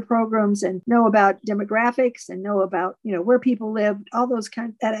computer programs and know about demographics and know about, where people live, all those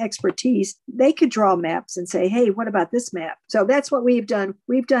that expertise. They could draw maps and say, hey, what about this map? So that's what we've done.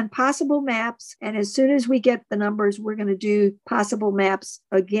 We've done possible maps. And as soon as we get the numbers, we're going to do possible maps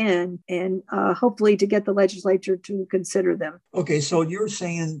again and hopefully to get the legislature to consider them. Okay, so you're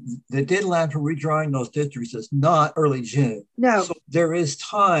saying the deadline for redrawing those districts is not early June. No. So there is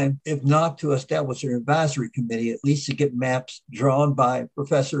time, if not to establish an advisory committee, at least to get maps drawn by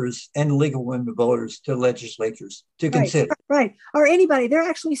professors and legal women voters to legislatures to consider. Right. Or anybody. There are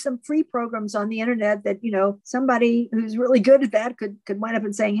actually some free programs on the internet that, somebody who's really good at that could wind up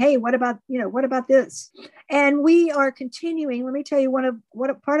and saying, hey, what about this? And we are continuing. Let me tell you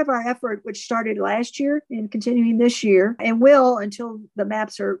part of our effort, which started last year and continuing this year and will until the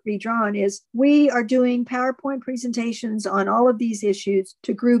maps are redrawn, is we are doing PowerPoint presentations on all of these issues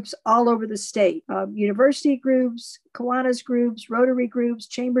to groups all over the state, university groups, Kiwanis groups, Rotary groups,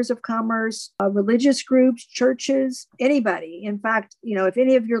 chambers of commerce, religious groups, churches, anybody. In fact, if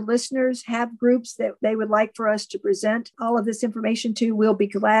any of your listeners have groups that they would like for us to present all of this information to, we'll be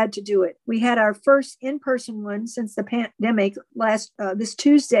glad to do it. We had our first in-person one since the pandemic this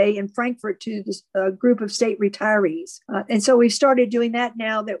Tuesday in Frankfurt to this group of state retirees. And so we've started doing that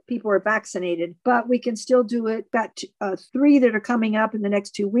now that people are vaccinated, but we can still do it. Got 3 that are coming up in the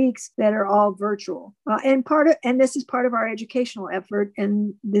next 2 weeks that are all virtual. And this is part of our educational effort.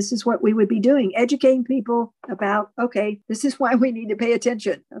 And this is what we would be doing, educating people about, okay, this is why we need to pay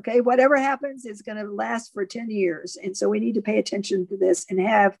attention. Okay, whatever happens is going to last for 10 years. And so we need to pay attention to this and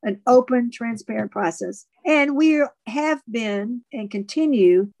have an open, transparent process. And we have been and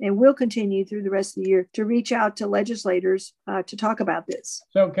continue and will continue through the rest of the year to reach out to legislators to talk about this.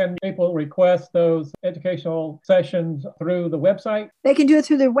 So can people request those educational sessions through the website? They can do it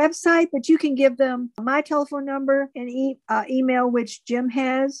through their website, but you can give them my telephone number and email, which Jim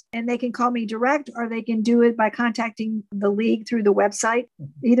has, and they can call me direct, or they can do it by contacting the league through the website.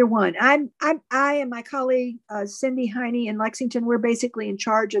 Either one. I and my colleague Cindy Heine in Lexington, we're basically in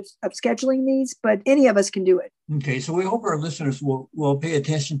charge of scheduling these, but any of us can do it. Okay, so we hope our listeners will pay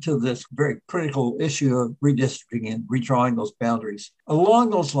attention to this very critical issue of redistricting and redrawing those boundaries. Along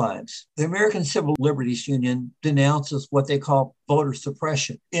those lines, the American Civil Liberties Union denounces what they call voter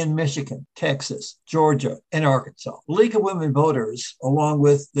suppression in Michigan, Texas, Georgia, and Arkansas. League of Women Voters, along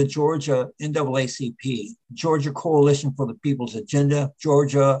with the Georgia NAACP, Georgia Coalition for the People's Agenda,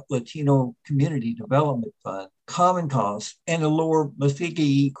 Georgia Latino Community Development Fund, Common Cause, and the Lower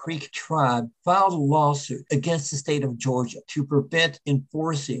Muscogee Creek Tribe filed a lawsuit against the state of Georgia to prevent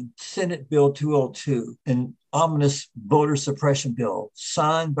enforcing Senate Bill 202, an ominous voter suppression bill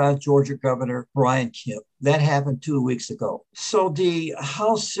signed by Georgia Governor Brian Kemp. That happened 2 weeks ago. So, Dee,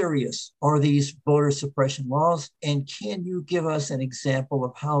 how serious are these voter suppression laws? And can you give us an example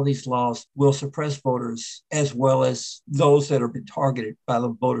of how these laws will suppress voters as well as those that have been targeted by the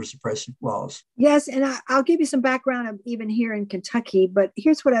voter suppression laws? Yes, and I'll give you some background of even here in Kentucky, but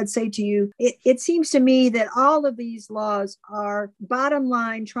here's what I'd say to you. It seems to me that all of these laws are bottom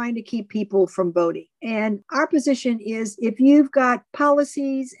line trying to keep people from voting. And our position is if you've got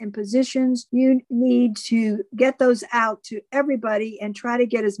policies and positions, you need to get those out to everybody and try to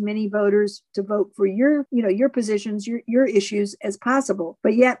get as many voters to vote for your positions, your issues as possible.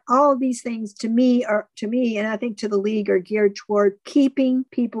 But yet all of these things to me, and I think to the league, are geared toward keeping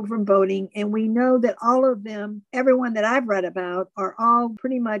people from voting. And we know that all of them, everyone that I've read about, are all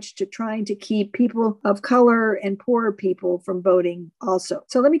pretty much to trying to keep people of color and poorer people from voting also.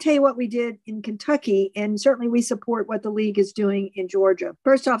 So let me tell you what we did in Kentucky, and certainly we support what the league is doing in Georgia.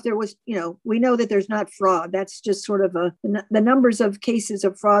 First off, there was, we know that there's not fraud. That's just sort of the numbers of cases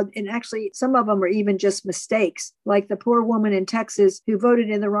of fraud. And actually, some of them are even just mistakes, like the poor woman in Texas who voted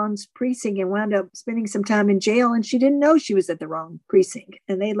in the wrong precinct and wound up spending some time in jail, and she didn't know she was at the wrong precinct,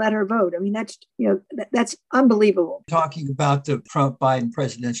 and they let her vote. I mean, that's unbelievable. Talking about the Trump-Biden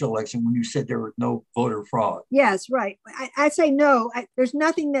presidential election, when you said there was no voter fraud. Yes, right. I say no. There's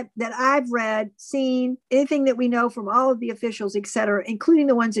nothing that I've read, seen, anything that we know from all of the officials, et cetera, including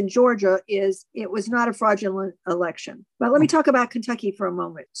the ones in Georgia, is it was not a fraudulent election. But let me talk about Kentucky for a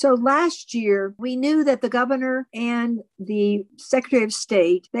moment. So last year, we knew that the governor and the secretary of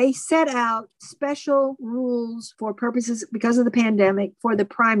state, they set out special rules for purposes, because of the pandemic, for the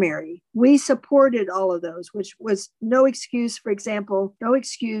primary. We supported all of those, which was no excuse, for example, no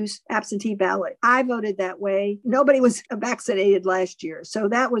excuse absentee ballot. I voted that way. Nobody was vaccinated last year. So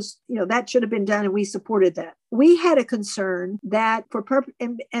that was, that should have been done, and we supported that. We had a concern that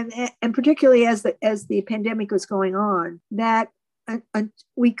and particularly as the pandemic was going on, that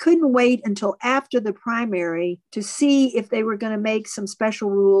we couldn't wait until after the primary to see if they were going to make some special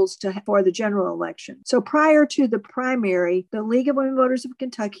rules for the general election. So prior to the primary, the League of Women Voters of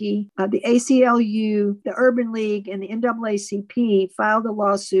Kentucky, the ACLU, the Urban League, and the NAACP filed a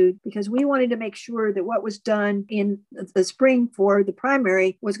lawsuit because we wanted to make sure that what was done in the spring for the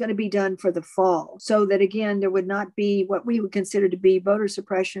primary was going to be done for the fall, so that, again, there would not be what we would consider to be voter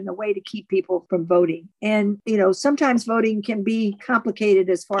suppression, a way to keep people from voting. And, sometimes voting can be complicated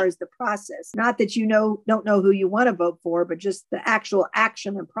as far as the process. Not that don't know who you want to vote for, but just the actual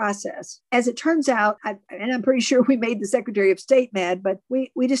action and process. As it turns out, and I'm pretty sure we made the Secretary of State mad, but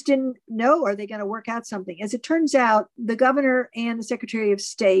we just didn't know, are they going to work out something? As it turns out, the governor and the Secretary of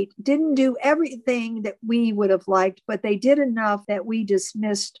State didn't do everything that we would have liked, but they did enough that we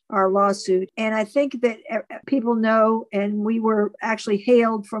dismissed our lawsuit. And I think that people know, and we were actually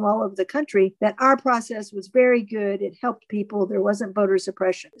hailed from all over the country, that our process was very good. It helped people. There wasn't voter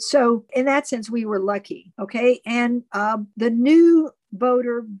suppression. So in that sense, we were lucky. Okay. And the new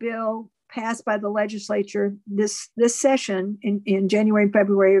voter bill passed by the legislature this session in January and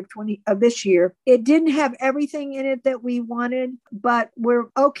February of this year, it didn't have everything in it that we wanted, but we're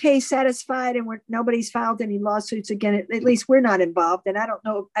okay, satisfied, and nobody's filed any lawsuits again. At least we're not involved, and I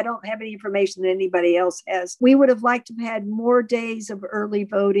don't have any information that anybody else has. We would have liked to have had more days of early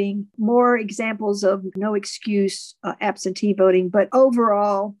voting, more examples of no excuse absentee voting, but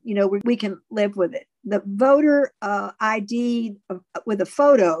overall, we can live with it. The voter ID with a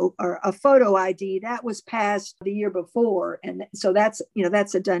photo, or a photo ID, that was passed the year before. And so that's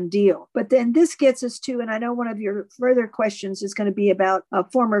a done deal. But then this gets us to, and I know one of your further questions is going to be about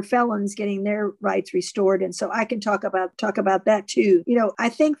former felons getting their rights restored. And so I can talk about that too. I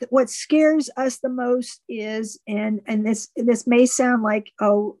think that what scares us the most is, and this may sound like,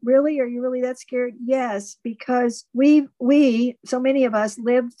 oh, really? Are you really that scared? Yes, because we, so many of us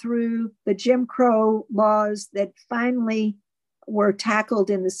lived through the Jim Crow laws that finally were tackled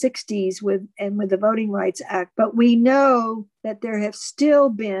in the 60s with the Voting Rights Act. But we know that there have still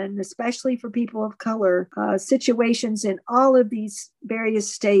been, especially for people of color, situations in all of these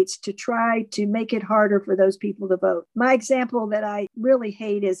various states to try to make it harder for those people to vote. My example that I really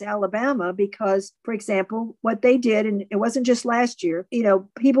hate is Alabama, because, for example, what they did, and it wasn't just last year,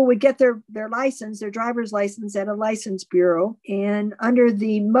 people would get their license, their driver's license, at a license bureau. And under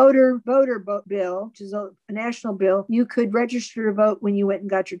the motor voter bill, which is a national bill, you could register to vote when you went and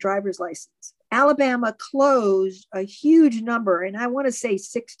got your driver's license. Alabama closed a huge number, and I want to say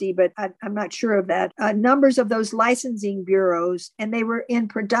 60, but I'm not sure of that, numbers of those licensing bureaus, and they were in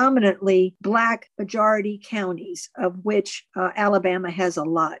predominantly Black majority counties, of which Alabama has a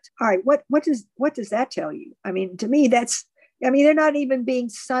lot. All right, what does that tell you? I mean, to me, they're not even being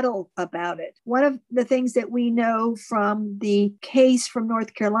subtle about it. One of the things that we know from the case from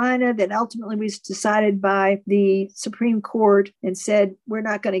North Carolina that ultimately was decided by the Supreme Court and said, we're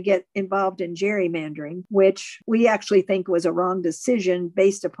not going to get involved in gerrymandering, which we actually think was a wrong decision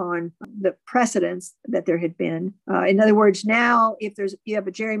based upon the precedents that there had been. In other words, now if you have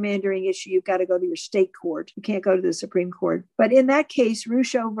a gerrymandering issue, you've got to go to your state court. You can't go to the Supreme Court. But in that case,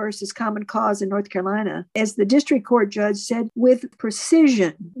 Russo versus Common Cause in North Carolina, as the district court judge said, with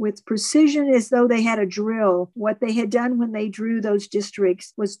precision as though they had a drill. What they had done when they drew those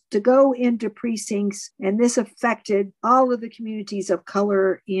districts was to go into precincts, and this affected all of the communities of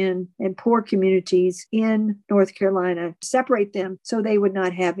color and poor communities in North Carolina, separate them so they would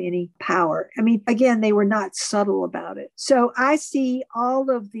not have any power. I mean, again, they were not subtle about it. So I see all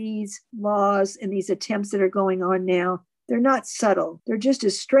of these laws and these attempts that are going on now. They're not subtle. They're just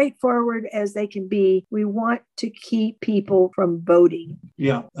as straightforward as they can be. We want to keep people from voting.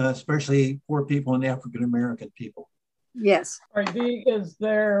 Yeah, especially poor people and African American people. Yes. All right, Dee, is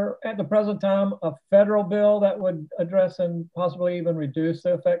there at the present time a federal bill that would address and possibly even reduce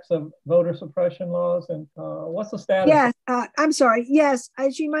the effects of voter suppression laws? And what's the status? Yes, I'm sorry. Yes,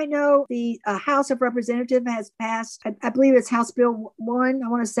 as you might know, the House of Representatives has passed, I believe it's House Bill 1, I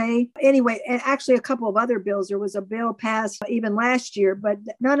want to say. Anyway, and actually a couple of other bills. There was a bill passed even last year, but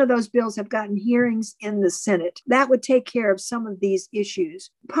none of those bills have gotten hearings in the Senate. That would take care of some of these issues.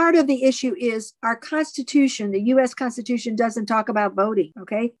 Part of the issue is our Constitution, the U.S. Constitution, doesn't talk about voting.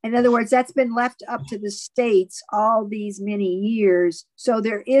 Okay. In other words, that's been left up to the states all these many years. So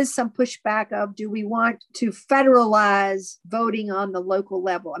there is some pushback of, do we want to federalize voting on the local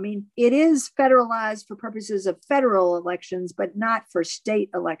level? I mean, it is federalized for purposes of federal elections, but not for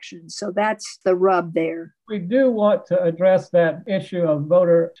state elections. So that's the rub there. We do want to address that issue of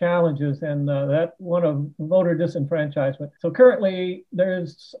voter challenges and that one of voter disenfranchisement. So currently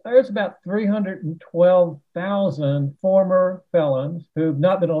there's about 312,000 former felons who've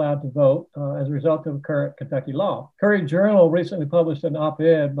not been allowed to vote as a result of current Kentucky law. Curry Journal recently published an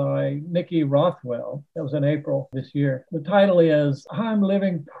op-ed by Nikki Rothwell. That was in April this year. The title is "I'm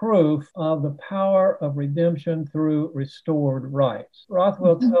Living Proof of the Power of Redemption Through Restored Rights."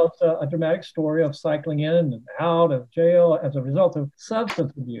 Rothwell tells a dramatic story of cycling in and out of jail as a result of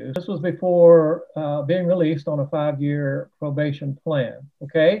substance abuse. This was before being released on a 5-year probation plan.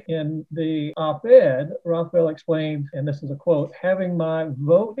 Okay. In the op-ed, Rothwell explained, and this is a quote, "Having my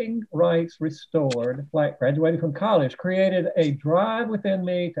voting rights restored, like graduating from college, created a drive within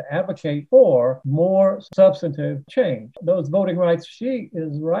me to advocate for more substantive change." Those voting rights she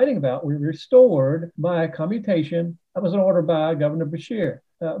is writing about were restored by a commutation that was an order by Governor Beshear.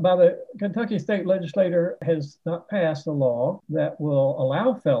 By the Kentucky state legislature has not passed a law that will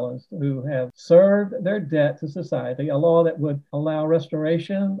allow felons who have served their debt to society, a law that would allow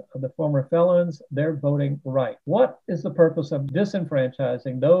restoration of the former felons their voting right. What is the purpose of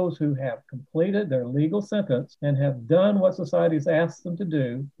disenfranchising those who have completed their legal sentence and have done what society's asked them to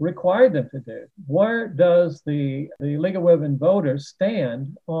do, required them to do? Where does the League of Women Voters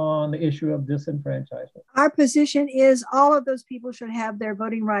stand on the issue of disenfranchisement? Our position is all of those people should have their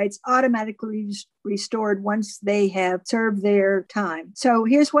voting rights automatically restored once they have served their time. So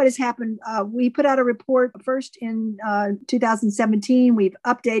here's what has happened. We put out a report first in 2017. We've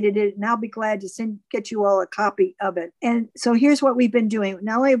updated it, and I'll be glad to get you all a copy of it. And so here's what we've been doing.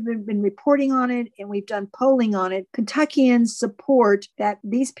 Not only have we been reporting on it, and we've done polling on it, Kentuckians support that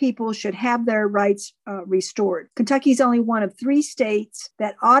these people should have their rights restored. Kentucky is only one of 3 states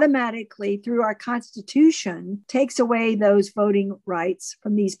that automatically, through our Constitution, takes away those voting rights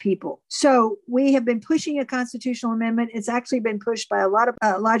from these people. So we have been pushing a constitutional amendment. It's actually been pushed by a lot of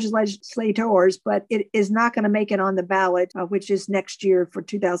legislators, but it is not going to make it on the ballot, which is next year for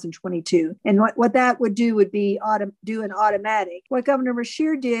 2022. And what that would do would be do an automatic. What Governor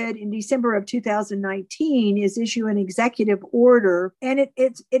Beshear did in December of 2019 is issue an executive order. And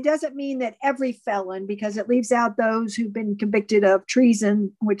it doesn't mean that every felon, because it leaves out those who've been convicted of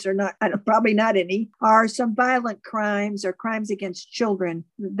treason, which are not, probably not any, are some violent crimes or crimes against children.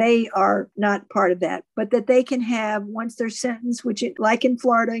 They are not part of that, but that they can have, once they're sentenced, which like in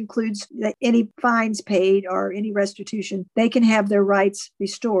Florida includes any fines paid or any restitution, they can have their rights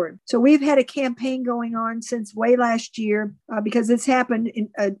restored. So we've had a campaign going on since way last year because this happened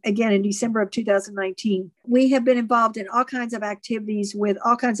again in December of 2019. We have been involved in all kinds of activities with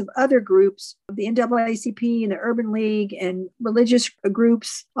all kinds of other groups, the NAACP and the Urban League and religious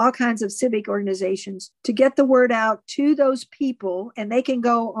groups, all kinds of civic organizations, to get the word out to those people, and they can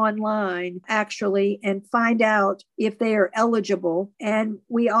go online actually and find out if they are eligible. And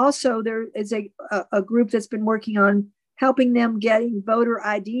we also, there is a group that's been working on helping them getting voter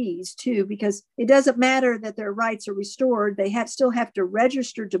IDs too, because it doesn't matter that their rights are restored. They still have to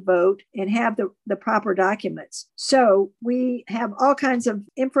register to vote and have the proper documents. So we have all kinds of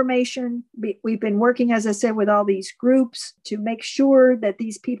information. We've been working, as I said, with all these groups to make sure that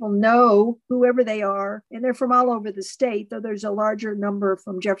these people know whoever they are. And they're from all over the state, though there's a larger number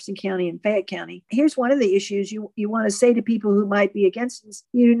from Jefferson County and Fayette County. Here's one of the issues you want to say to people who might be against this.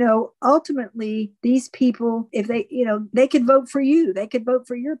 Ultimately, these people, if they, they could vote for you. They could vote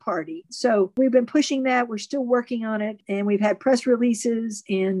for your party. So we've been pushing that. We're still working on it. And we've had press releases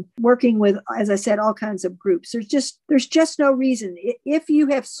and working with, as I said, all kinds of groups. There's just no reason. If you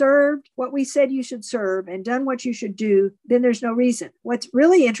have served what we said you should serve and done what you should do, then there's no reason. What's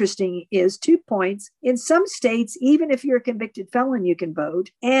really interesting is 2 points. In some states, even if you're a convicted felon, you can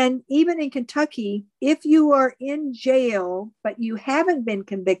vote. And even in Kentucky, if you are in jail, but you haven't been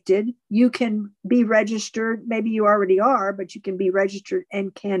convicted, you can be registered. Maybe you already are, but you can be registered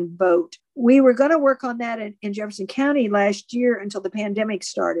and can vote. We were going to work on that in Jefferson County last year until the pandemic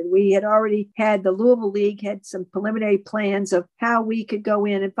started. We had already had the Louisville League had some preliminary plans of how we could go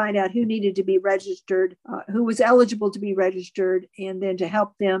in and find out who needed to be registered, who was eligible to be registered, and then to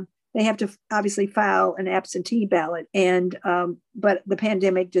help them. They have to obviously file an absentee ballot, but the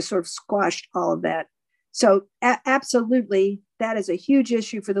pandemic just sort of squashed all of that. So absolutely, that is a huge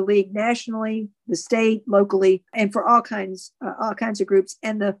issue for the league nationally, the state, locally, and for all kinds of groups.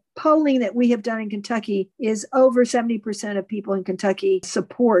 And the polling that we have done in Kentucky is over 70% of people in Kentucky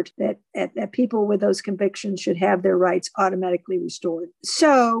support that people with those convictions should have their rights automatically restored.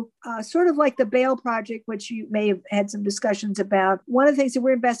 So sort of like the bail project, which you may have had some discussions about, one of the things that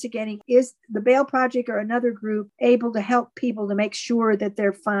we're investigating is the bail project or another group able to help people to make sure that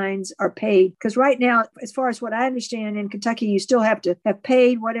their fines are paid. Because right now, as far as what I understand, in Kentucky, you still have to have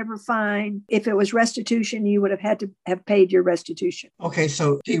paid whatever fine. If it was restitution, you would have had to have paid your restitution. Okay,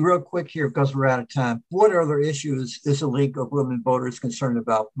 so Dee, real quick here, because we're out of time, what other issues is the League of Women Voters concerned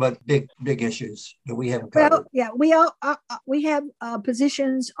about? But big issues that we haven't covered? Well, yeah, we have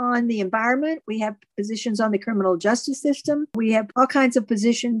positions on the environment. We have positions on the criminal justice system. We have all kinds of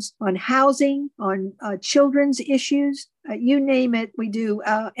positions on housing, on children's issues. You name it, we do.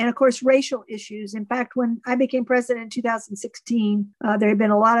 And of course, racial issues. In fact, when I became president in 2016, there had been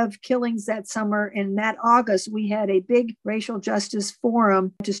a lot of killings that summer. And that August, we had a big racial justice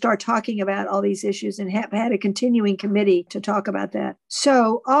forum to start talking about all these issues and have had a continuing committee to talk about that.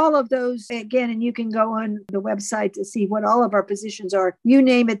 So all of those, again, and you can go on the website to see what all of our positions are. You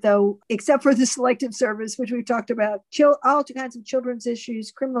name it, though, except for the Selective Service, which we've talked about, all kinds of children's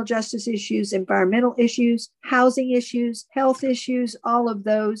issues, criminal justice issues, environmental issues, housing issues, health issues, all of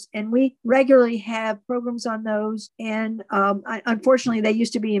those. And we regularly have programs on those. And unfortunately, they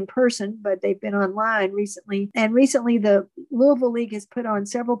used to be in person, but they've been online recently. And recently, the Louisville League has put on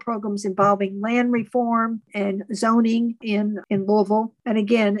several programs involving land reform and zoning in Louisville. And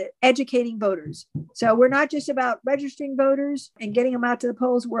again, educating voters. So we're not just about registering voters and getting them out to the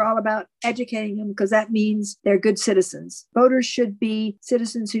polls. We're all about educating them, because that means they're good citizens. Voters should be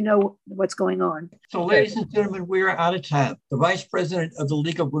citizens who know what's going on. So, ladies and gentlemen, we are out of time. The Vice President of the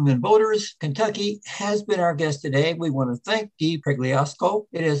League of Women Voters, Kentucky, has been our guest today. We want to thank Dee Pregliasco.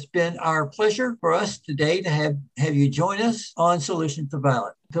 It has been our pleasure for us today to have you join us on Solutions to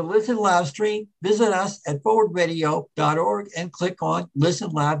Violence. To listen live stream, visit us at forwardradio.org and click on Listen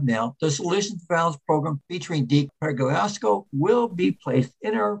Live Now. The Solutions to Violence program featuring Dee Pregliasco will be placed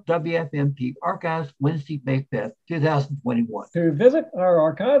in our WFMP archives Wednesday, May 5th, 2021. To visit our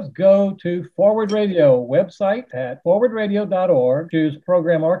archives, go to Forward Radio website at forwardradio.org. Choose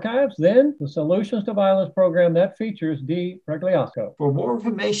Program Archives, then the Solutions to Violence program that features Dee Pregliasco. For more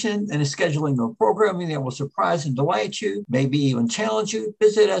information and a scheduling of programming that will surprise and delight you, maybe even challenge you,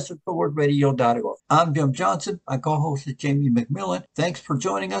 visit us at forwardradio.org. I'm Jim Johnson. My co-host is Jamie McMillan. Thanks for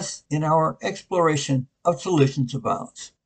joining us in our exploration of solutions to violence.